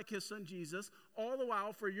more like his son Jesus, all the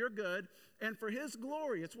while for your good and for his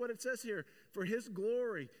glory. It's what it says here, for his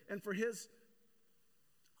glory and for his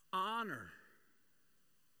honor.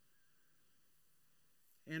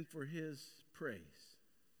 and for his praise.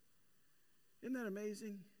 Isn't that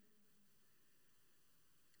amazing?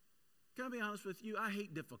 Can I be honest with you? I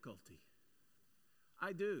hate difficulty.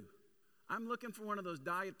 I do. I'm looking for one of those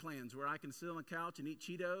diet plans where I can sit on the couch and eat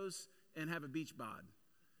Cheetos and have a beach bod.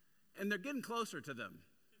 And they're getting closer to them.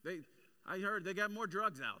 I heard they got more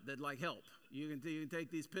drugs out that like help. You can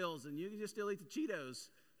take these pills and you can just still eat the Cheetos,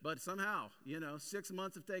 but somehow, 6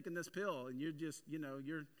 months of taking this pill and you're just,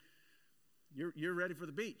 you're ready for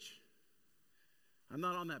the beach. I'm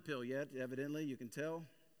not on that pill yet, evidently, you can tell.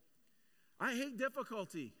 I hate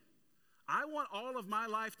difficulty. I want all of my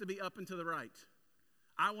life to be up and to the right.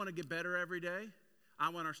 I want to get better every day. I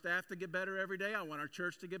want our staff to get better every day. I want our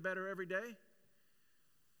church to get better every day.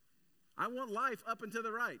 I want life up and to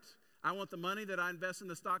the right. I want the money that I invest in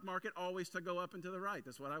the stock market always to go up and to the right.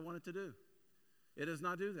 That's what I want it to do. It does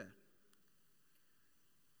not do that.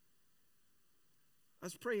 I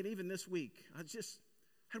was praying even this week. I just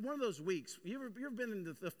had one of those weeks. You ever been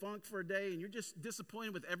in the funk for a day and you're just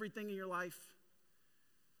disappointed with everything in your life?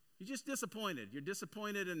 You're just disappointed. You're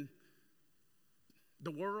disappointed in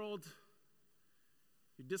the world.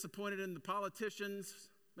 You're disappointed in the politicians.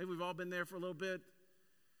 Maybe we've all been there for a little bit.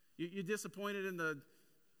 You're disappointed in the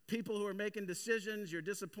people who are making decisions. You're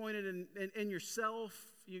disappointed in yourself.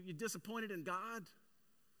 You're disappointed in God.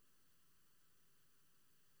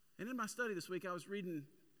 And in my study this week, I was reading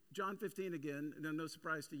John 15 again, no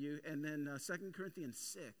surprise to you, and then 2 Corinthians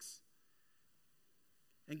 6.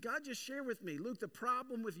 And God just shared with me, Luke, the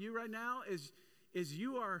problem with you right now is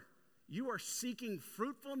you are seeking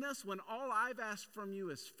fruitfulness when all I've asked from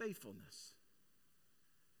you is faithfulness.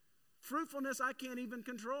 Fruitfulness I can't even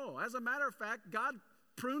control. As a matter of fact, God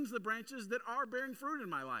prunes the branches that are bearing fruit in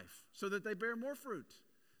my life so that they bear more fruit.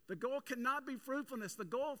 The goal cannot be fruitfulness. The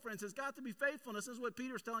goal, friends, has got to be faithfulness. This is what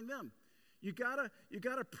Peter's telling them. You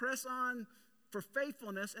gotta press on for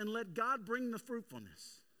faithfulness and let God bring the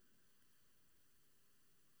fruitfulness.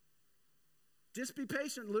 Just be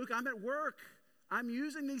patient, Luke. I'm at work. I'm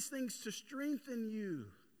using these things to strengthen you.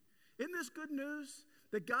 Isn't this good news?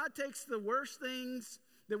 That God takes the worst things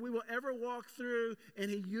that we will ever walk through and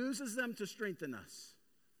he uses them to strengthen us.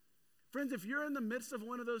 Friends, if you're in the midst of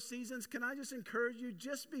one of those seasons, can I just encourage you,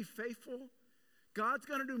 just be faithful. God's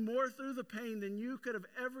going to do more through the pain than you could have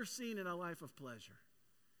ever seen in a life of pleasure.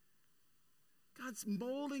 God's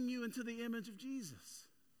molding you into the image of Jesus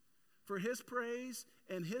for his praise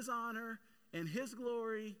and his honor and his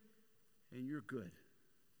glory, and you're good.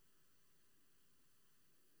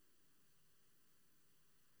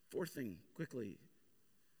 Fourth thing, quickly.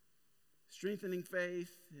 Strengthening faith,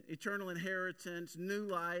 eternal inheritance, new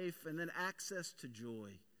life, and then access to joy.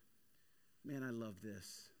 Man, I love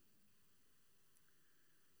this.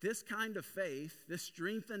 This kind of faith, this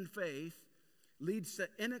strengthened faith, leads to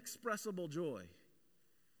inexpressible joy.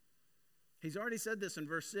 He's already said this in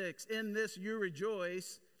verse 6. In this you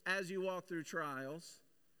rejoice as you walk through trials.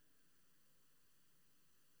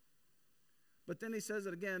 But then he says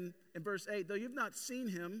it again in verse 8. Though you've not seen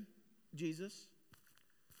him, Jesus,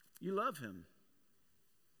 you love him.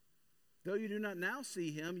 Though you do not now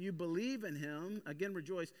see him, you believe in him. Again,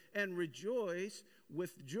 rejoice. And rejoice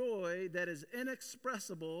with joy that is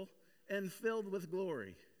inexpressible and filled with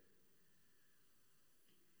glory.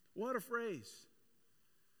 What a phrase.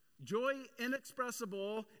 Joy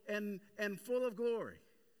inexpressible and full of glory.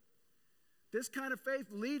 This kind of faith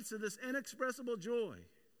leads to this inexpressible joy.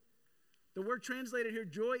 The word translated here,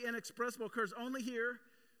 joy inexpressible, occurs only here.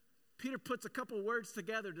 Peter puts a couple words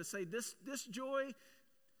together to say this joy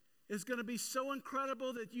is going to be so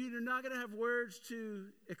incredible that you're not going to have words to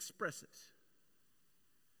express it.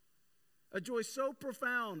 A joy so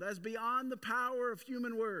profound as beyond the power of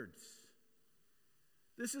human words.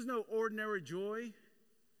 This is no ordinary joy.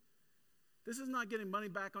 This is not getting money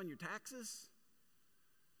back on your taxes.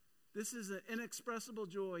 This is an inexpressible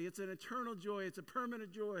joy. It's an eternal joy. It's a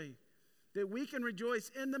permanent joy that we can rejoice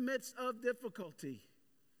in the midst of difficulty.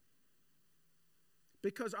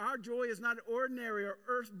 Because our joy is not ordinary or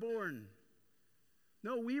earthborn.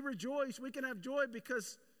 No, we rejoice. We can have joy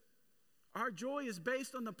because our joy is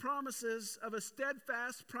based on the promises of a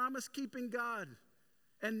steadfast, promise-keeping God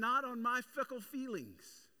and not on my fickle feelings.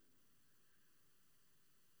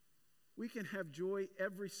 We can have joy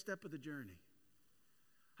every step of the journey.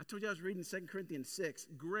 I told you I was reading 2 Corinthians 6.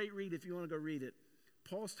 Great read if you want to go read it.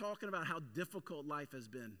 Paul's talking about how difficult life has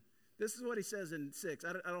been. This is what he says in 6.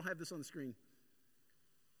 I don't have this on the screen.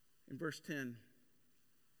 In verse 10,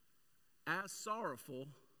 as sorrowful,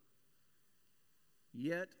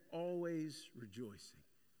 yet always rejoicing.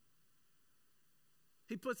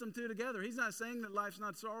 He puts them two together. He's not saying that life's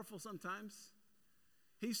not sorrowful sometimes.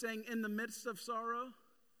 He's saying in the midst of sorrow,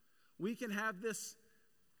 We can have this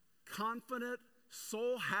confident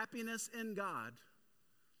soul happiness in God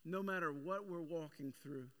no matter what we're walking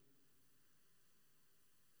through.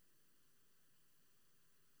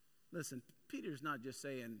 Listen, Peter's not just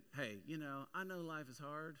saying, hey, I know life is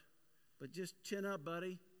hard, but just chin up,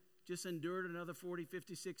 buddy. Just endure it another 40,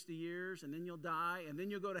 50, 60 years, and then you'll die, and then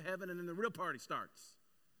you'll go to heaven, and then the real party starts.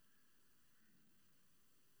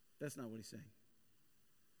 That's not what he's saying.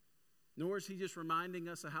 Nor is he just reminding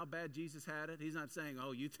us of how bad Jesus had it. He's not saying,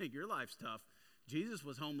 oh, you think your life's tough. Jesus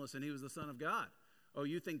was homeless, and he was the Son of God. Oh,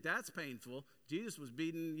 you think that's painful. Jesus was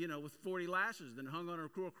beaten, with 40 lashes, then hung on a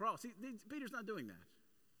cruel cross. Peter's not doing that.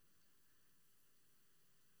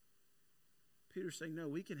 Peter's saying, no,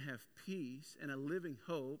 we can have peace and a living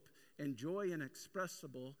hope and joy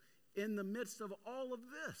inexpressible in the midst of all of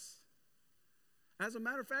this. As a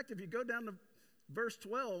matter of fact, if you go down to verse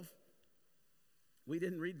 12, we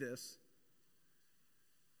didn't read this.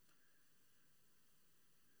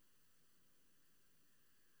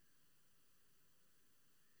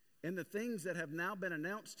 And the things that have now been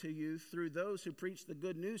announced to you through those who preach the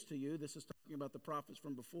good news to you, this is talking about the prophets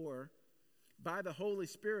from before, by the Holy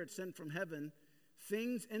Spirit sent from heaven,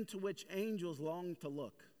 things into which angels long to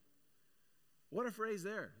look. What a phrase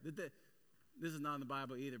there. This is not in the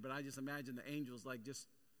Bible either, but I just imagine the angels like just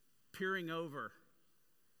peering over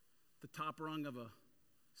the top rung of a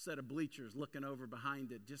set of bleachers, looking over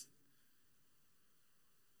behind it, just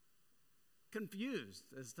confused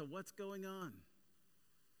as to what's going on.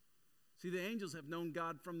 See, the angels have known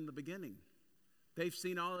God from the beginning. They've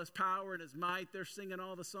seen all his power and his might. They're singing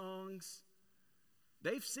all the songs.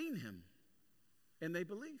 They've seen him, and they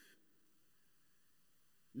believe.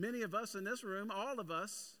 Many of us in this room, all of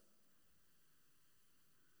us,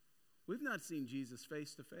 we've not seen Jesus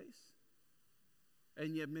face to face.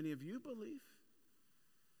 And yet many of you believe.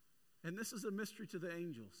 And this is a mystery to the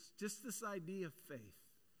angels. Just this idea of faith.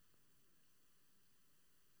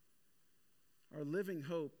 Our living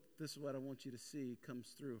hope, this is what I want you to see,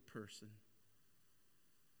 comes through a person.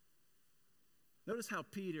 Notice how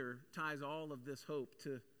Peter ties all of this hope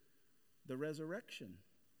to the resurrection.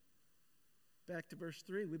 Back to verse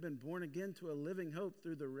 3, we've been born again to a living hope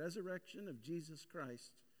through the resurrection of Jesus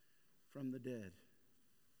Christ from the dead.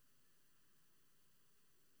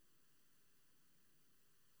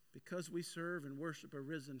 Because we serve and worship a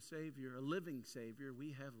risen Savior, a living Savior,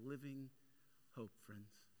 we have living hope,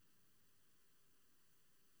 friends.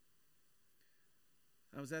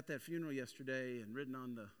 I was at that funeral yesterday, and written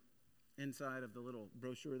on the inside of the little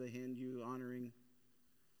brochure they hand you honoring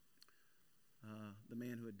the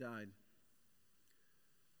man who had died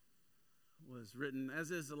was written,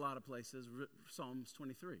 as is a lot of places, Psalms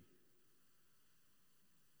 23.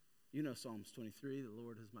 You know Psalms 23, the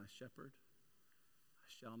Lord is my shepherd, I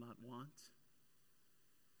shall not want.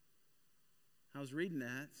 I was reading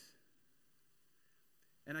that,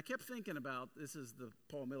 and I kept thinking about, this is the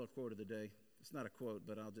Paul Miller quote of the day. It's not a quote,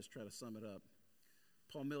 but I'll just try to sum it up.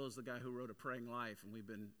 Paul Miller is the guy who wrote A Praying Life, and we've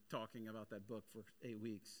been talking about that book for 8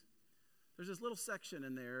 weeks. There's this little section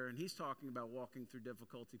in there, and he's talking about walking through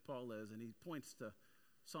difficulty, Paul is, and he points to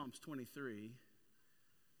Psalms 23,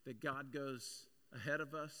 that God goes ahead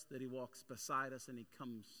of us, that he walks beside us, and he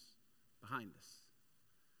comes behind us.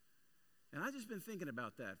 And I've just been thinking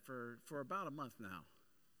about that for about a month now.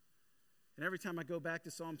 And every time I go back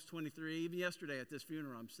to Psalms 23, even yesterday at this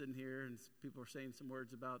funeral, I'm sitting here, and people are saying some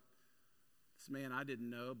words about this man I didn't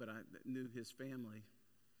know, but I knew his family.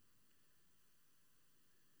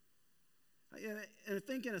 And I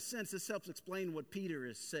think in a sense this helps explain what Peter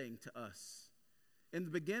is saying to us. In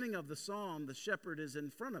the beginning of the psalm, the shepherd is in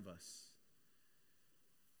front of us.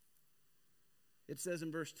 It says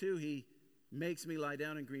in verse 2, he makes me lie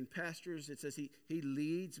down in green pastures. It says he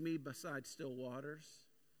leads me beside still waters.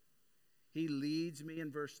 He leads me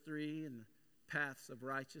in verse 3 in the paths of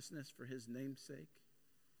righteousness for his name's sake.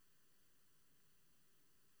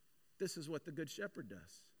 This is what the Good Shepherd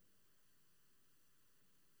does.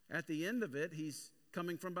 At the end of it, he's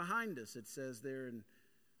coming from behind us. It says there in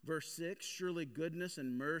verse 6, surely goodness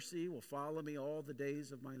and mercy will follow me all the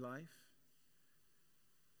days of my life.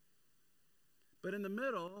 But in the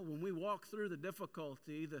middle, when we walk through the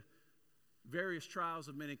difficulty, the various trials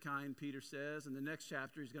of many kind, Peter says, in the next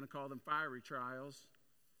chapter he's going to call them fiery trials.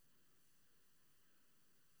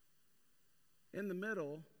 In the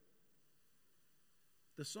middle,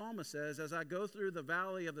 the psalmist says, as I go through the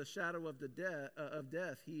valley of the shadow of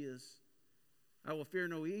death, I will fear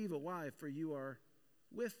no evil. Why? For you are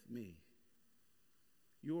with me.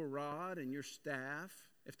 Your rod and your staff,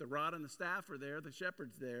 if the rod and the staff are there, the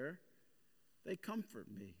shepherd's there, they comfort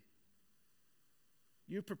me.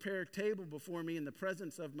 You prepare a table before me in the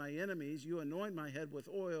presence of my enemies. You anoint my head with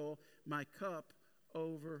oil. My cup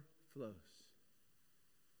overflows.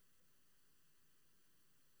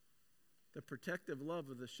 The protective love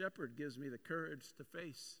of the shepherd gives me the courage to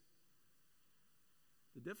face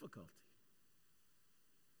the difficulty.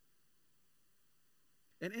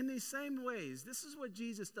 And in these same ways, this is what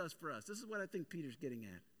Jesus does for us. This is what I think Peter's getting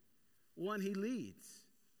at. One, he leads.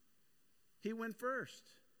 He went first.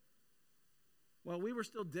 While we were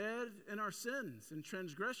still dead in our sins and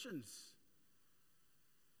transgressions,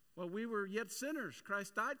 while we were yet sinners,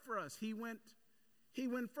 Christ died for us. He went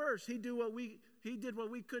first. He did what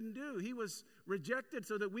we couldn't do. He was rejected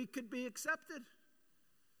so that we could be accepted.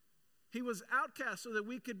 He was outcast so that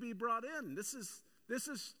we could be brought in. This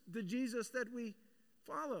is the Jesus that we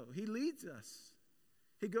follow. He leads us.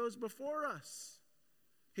 He goes before us.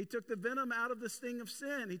 He took the venom out of the sting of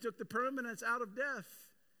sin. He took the permanence out of death.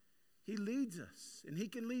 He leads us, and he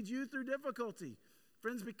can lead you through difficulty.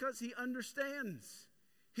 Friends, because he understands.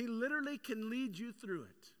 He literally can lead you through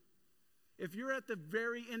it. If you're at the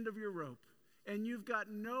very end of your rope and you've got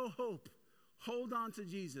no hope, hold on to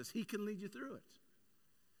Jesus. He can lead you through it.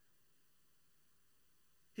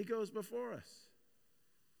 He goes before us.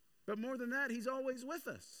 But more than that, he's always with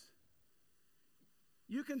us.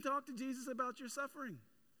 You can talk to Jesus about your suffering.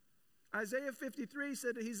 Isaiah 53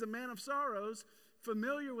 said that he's a man of sorrows,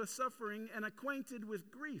 familiar with suffering, and acquainted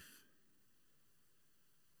with grief.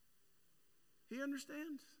 He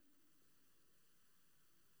understands.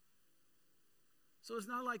 So it's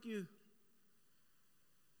not like you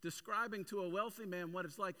describing to a wealthy man what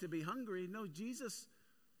it's like to be hungry. No, Jesus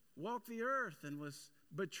walked the earth and was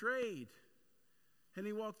betrayed. And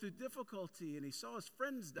he walked through difficulty and he saw his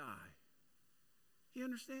friends die. He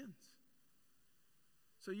understands.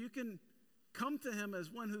 So you can come to him as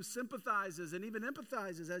one who sympathizes and even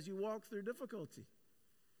empathizes as you walk through difficulty.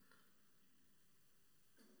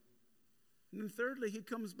 And then thirdly, he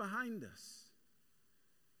comes behind us.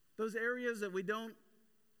 Those areas that we don't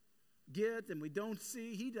get and we don't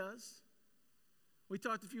see, he does. We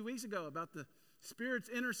talked a few weeks ago about the Spirit's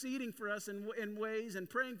interceding for us in ways and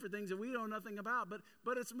praying for things that we know nothing about.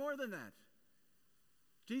 But it's more than that.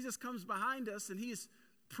 Jesus comes behind us and he is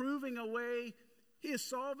proving a way. He is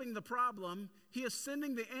solving the problem. He is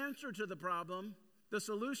sending the answer to the problem, the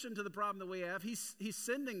solution to the problem that we have. He's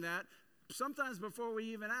sending that sometimes before we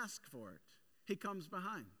even ask for it. He comes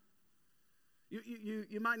behind.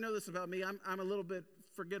 You might know this about me. I'm a little bit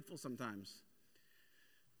forgetful sometimes.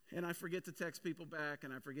 And I forget to text people back,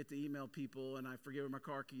 and I forget to email people, and I forget where my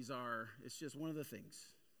car keys are. It's just one of the things.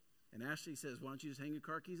 And Ashley says, why don't you just hang your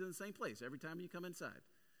car keys in the same place every time you come inside?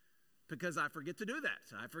 Because I forget to do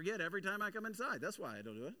that. I forget every time I come inside. That's why I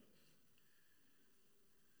don't do it.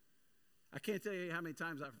 I can't tell you how many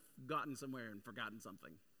times I've gotten somewhere and forgotten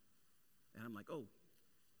something. And I'm like, oh,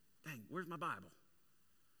 dang, where's my Bible?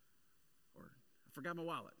 Or I forgot my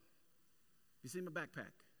wallet. You see my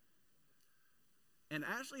backpack? And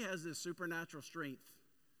Ashley has this supernatural strength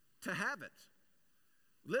to have it.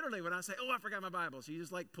 Literally, when I say, oh, I forgot my Bible, she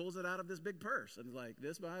just like pulls it out of this big purse and is like,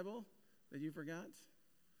 this Bible that you forgot?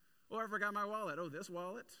 Oh, I forgot my wallet. Oh, this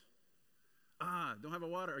wallet? Don't have a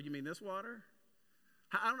water. Or you mean this water?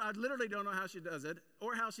 I literally don't know how she does it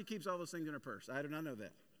or how she keeps all those things in her purse. I do not know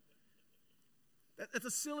that. That's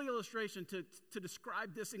a silly illustration to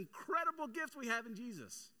describe this incredible gift we have in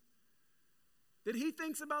Jesus. That he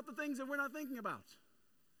thinks about the things that we're not thinking about.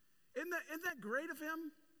 Isn't that great of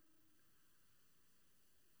him?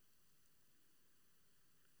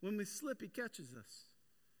 When we slip, he catches us.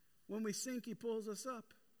 When we sink, he pulls us up.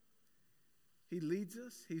 He leads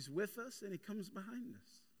us, he's with us, and he comes behind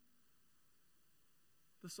us.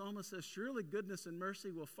 The psalmist says, surely goodness and mercy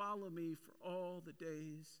will follow me for all the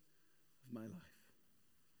days of my life.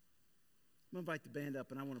 I'm going to invite the band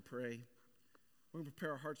up, and I want to pray. We're going to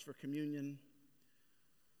prepare our hearts for communion.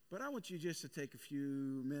 But I want you just to take a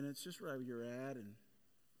few minutes, just wherever you're at, and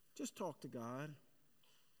just talk to God.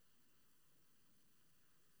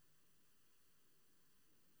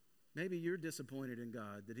 Maybe you're disappointed in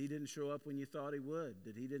God, that he didn't show up when you thought he would,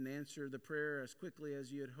 that he didn't answer the prayer as quickly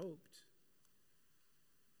as you had hoped,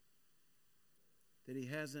 that he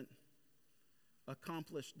hasn't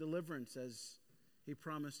accomplished deliverance as he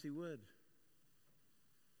promised he would.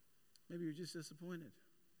 Maybe you're just disappointed.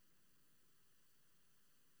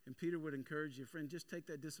 And Peter would encourage you, friend, just take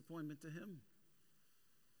that disappointment to him.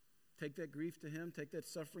 Take that grief to him. Take that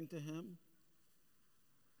suffering to him.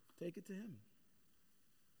 Take it to him.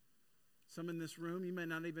 Some in this room, you may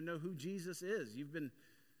not even know who Jesus is. You've been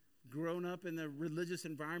grown up in the religious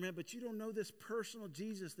environment, but you don't know this personal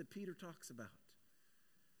Jesus that Peter talks about.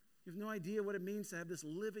 You have no idea what it means to have this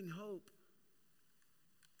living hope.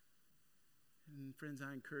 And friends,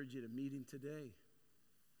 I encourage you to meet him today.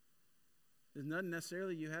 There's nothing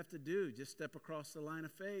necessarily you have to do. Just step across the line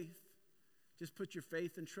of faith. Just put your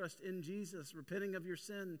faith and trust in Jesus, repenting of your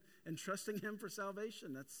sin and trusting him for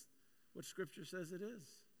salvation. That's what Scripture says it is.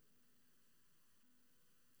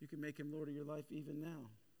 You can make him Lord of your life even now.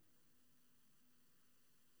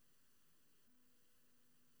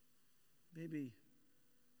 Maybe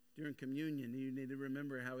during communion, you need to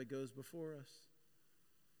remember how he goes before us,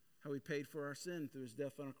 how he paid for our sin through his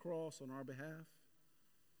death on a cross on our behalf.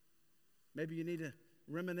 Maybe you need to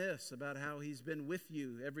reminisce about how he's been with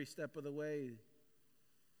you every step of the way,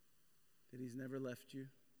 that he's never left you.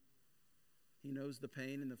 He knows the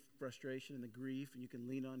pain and the frustration and the grief, and you can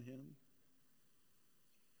lean on him,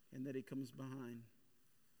 and that he comes behind,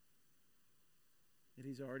 that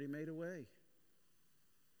he's already made a way.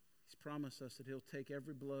 He's promised us that he'll take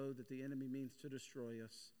every blow that the enemy means to destroy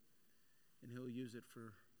us, and he'll use it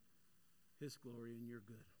for his glory and your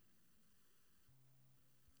good.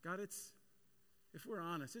 God, if we're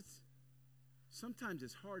honest, sometimes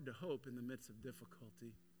it's hard to hope in the midst of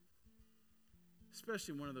difficulty,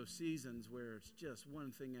 especially one of those seasons where it's just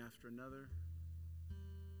one thing after another.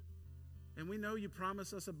 And we know you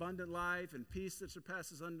promise us abundant life and peace that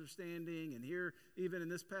surpasses understanding, and here, even in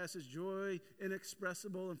this passage, joy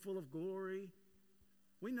inexpressible and full of glory.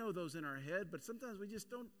 We know those in our head, but sometimes we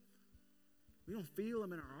don't feel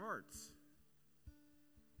them in our hearts.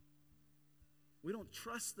 We don't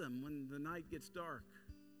trust them when the night gets dark.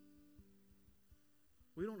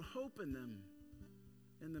 We don't hope in them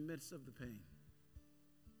in the midst of the pain.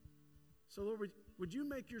 So Lord, would you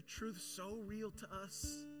make your truth so real to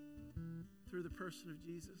us through the person of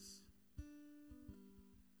Jesus?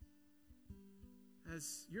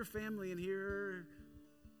 As your family in here,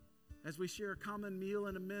 as we share a common meal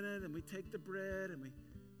in a minute, and we take the bread and we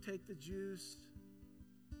take the juice,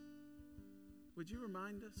 would you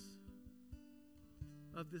remind us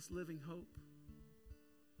of this living hope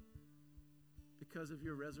because of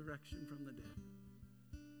your resurrection from the dead?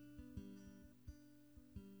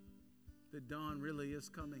 That dawn really is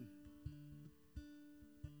coming.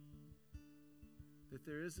 That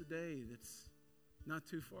there is a day that's not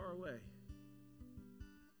too far away.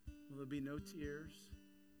 Will there be no tears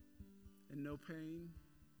and no pain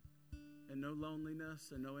and no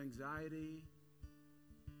loneliness and no anxiety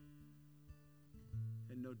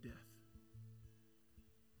and no death.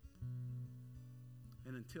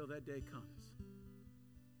 And until that day comes,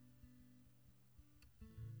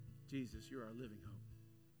 Jesus, you're our living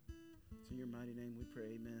hope. It's in your mighty name we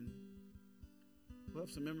pray, amen. We'll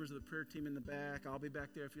have some members of the prayer team in the back. I'll be back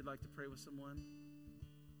there if you'd like to pray with someone.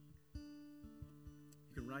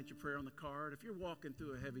 You can write your prayer on the card. If you're walking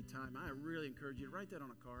through a heavy time, I really encourage you to write that on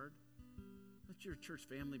a card. Let your church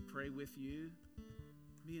family pray with you.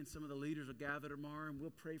 Me and some of the leaders will gather tomorrow, and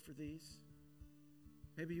we'll pray for these.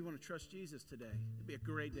 Maybe you want to trust Jesus today. It'd be a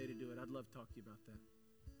great day to do it. I'd love to talk to you about that.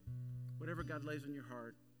 Whatever God lays on your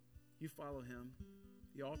heart, you follow him.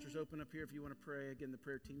 The altar's open up here if you want to pray. Again, the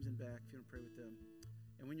prayer team's in back if you want to pray with them.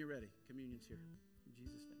 And when you're ready, communion's here. In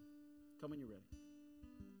Jesus' name. Come when you're ready.